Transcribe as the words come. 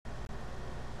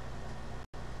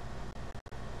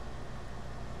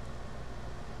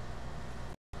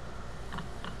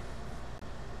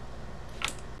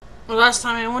the last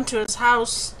time I went to his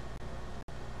house,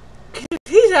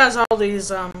 he has all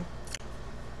these, what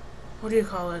do you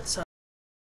call it?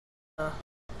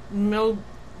 Mil,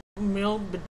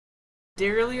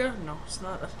 milbideria? No, that's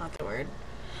not the word.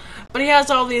 But he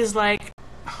has all these, like,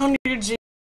 hundreds of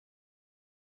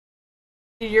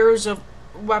years of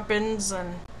weapons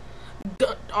and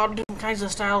all different kinds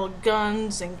of style of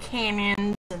guns and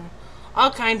cannons and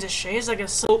all kinds of shit. It's like a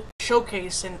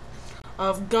showcase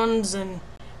of guns and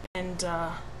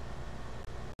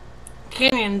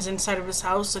cannons inside of his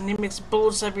house, and he makes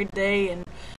bullets every day and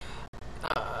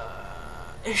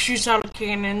he shoots out of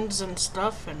cannons and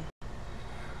stuff, and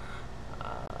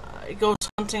he goes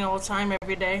hunting all the time,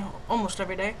 every day, almost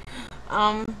every day.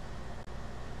 And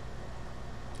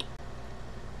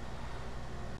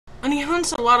he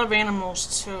hunts a lot of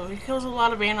animals too. He kills a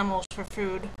lot of animals for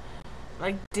food,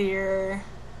 like deer.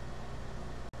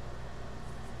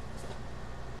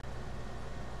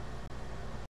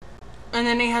 And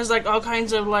then he has like all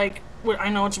kinds of like, I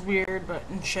know it's weird, but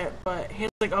and shit, but he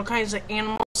has like all kinds of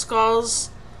animal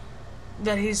skulls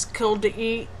that he's killed to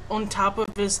eat on top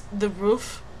of the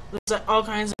roof. There's like all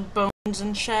kinds of bones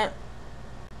and shit.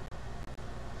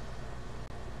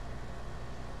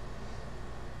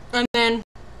 And then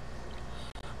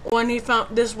when he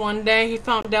found this one day, he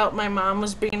found out my mom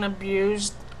was being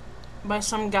abused by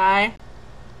some guy,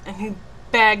 and he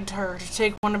begged her to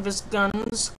take one of his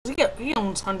guns. He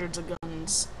owns hundreds of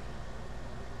guns.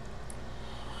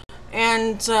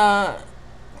 And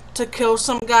to kill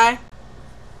some guy,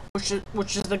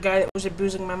 which is the guy that was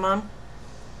abusing my mom.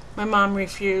 My mom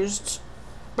refused.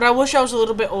 But I wish I was a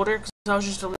little bit older, because I was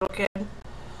just a little kid.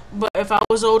 But if I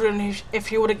was older and if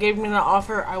he would have gave me the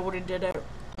offer, I would have did it.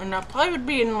 And I probably would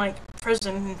be in like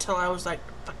prison until I was like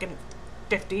fucking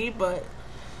 50, but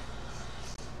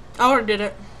I would have did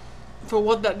it. For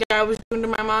what that guy was doing to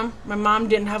my mom. My mom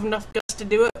didn't have enough guts to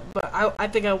do it, but I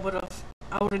think I would have.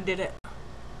 I would have did it.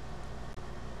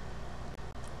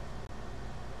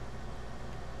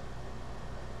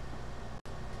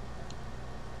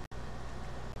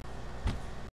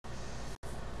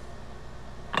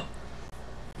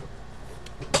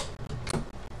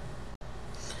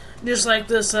 Just like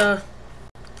this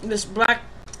black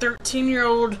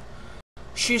 13-year-old,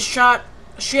 she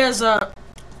has a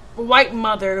white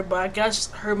mother, but I guess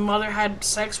her mother had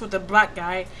sex with a black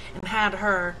guy and had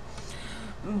her.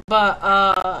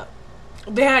 But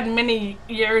they had many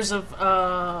years of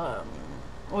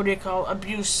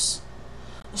abuse.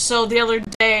 So the other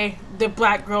day, the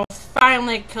black girl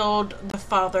finally killed the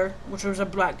father, which was a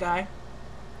black guy.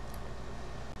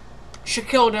 She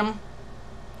killed him,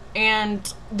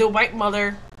 and the white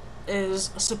mother is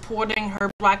supporting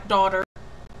her black daughter,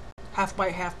 half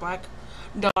white, half black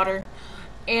daughter.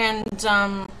 And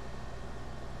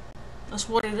that's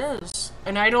what it is.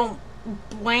 And I don't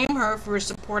blame her for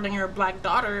supporting her black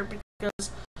daughter,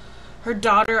 because her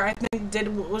daughter, I think,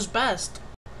 did what was best.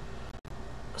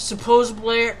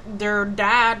 Supposedly, their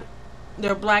black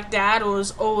dad,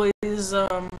 was always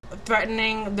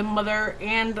threatening the mother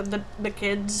and the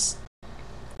kids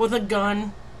with a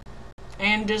gun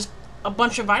and just a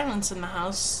bunch of violence in the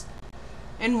house.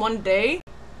 And one day,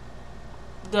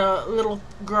 the little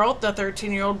girl, the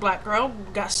 13-year-old black girl,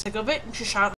 got sick of it, and she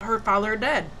shot her father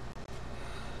dead.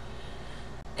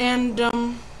 And,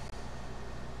 I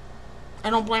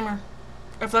don't blame her.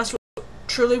 If that's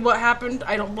truly what happened,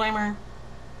 I don't blame her.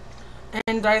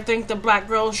 And I think the black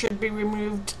girl should be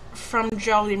removed from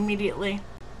jail immediately,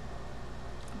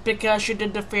 because she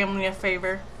did the family a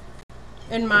favor,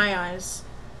 in my eyes.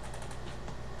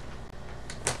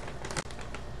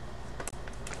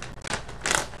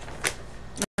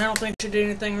 I don't think she did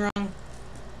anything wrong.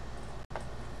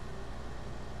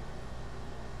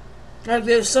 Like,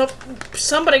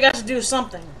 somebody got to do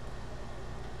something.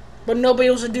 But nobody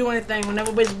else to do anything when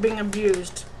everybody's being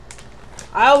abused.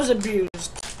 I was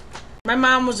abused. My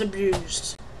mom was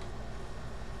abused.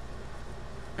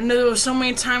 I know there were so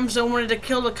many times I wanted to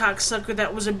kill the cocksucker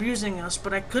that was abusing us,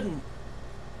 but I couldn't.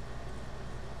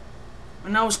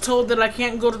 And I was told that I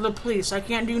can't go to the police. I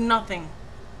can't do nothing.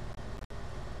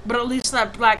 But at least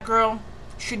that black girl,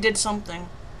 she did something.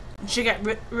 And she got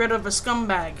rid of a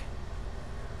scumbag.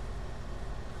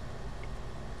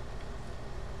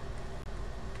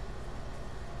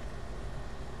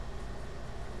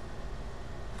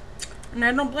 And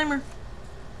I don't blame her.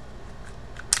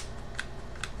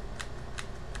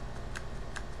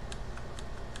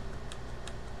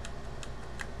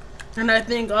 And I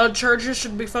think all charges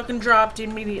should be fucking dropped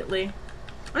immediately.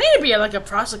 I need to be like a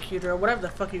prosecutor or whatever the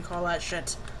fuck you call that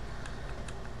shit.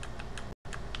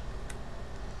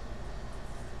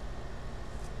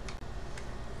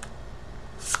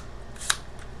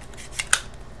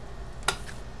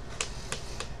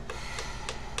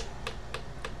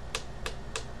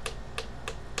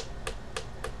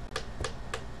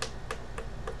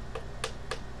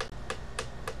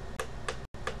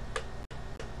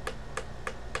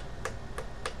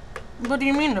 What do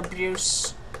you mean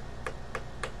abuse?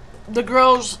 The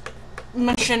girls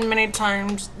mentioned many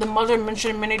times, the mother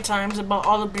mentioned many times about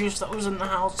all the abuse that was in the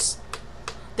house.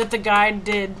 That the guy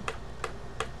did.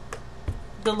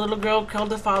 The little girl killed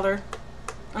the father.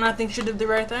 And I think she did the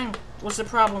right thing. What's the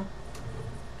problem?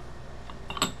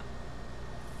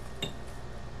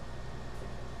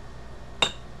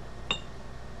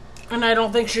 And I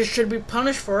don't think she should be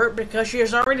punished for it because she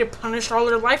has already punished all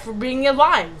her life for being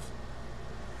alive.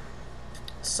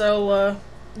 So,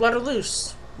 let her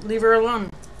loose. Leave her alone.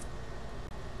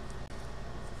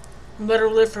 Let her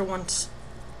live for once.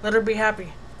 Let her be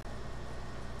happy.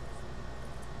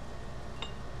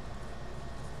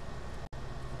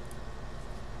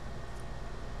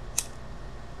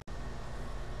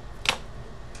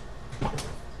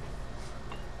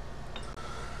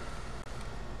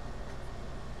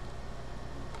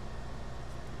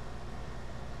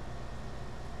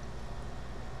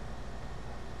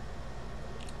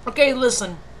 Okay,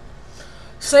 listen.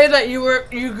 Say that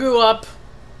you grew up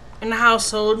in a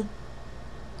household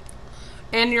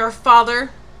and your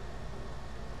father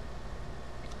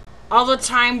all the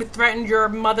time threatened your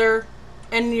mother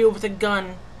and you with a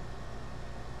gun.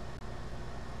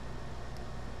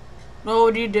 What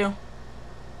would you do?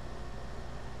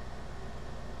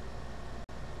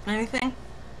 Anything?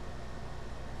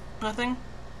 Nothing?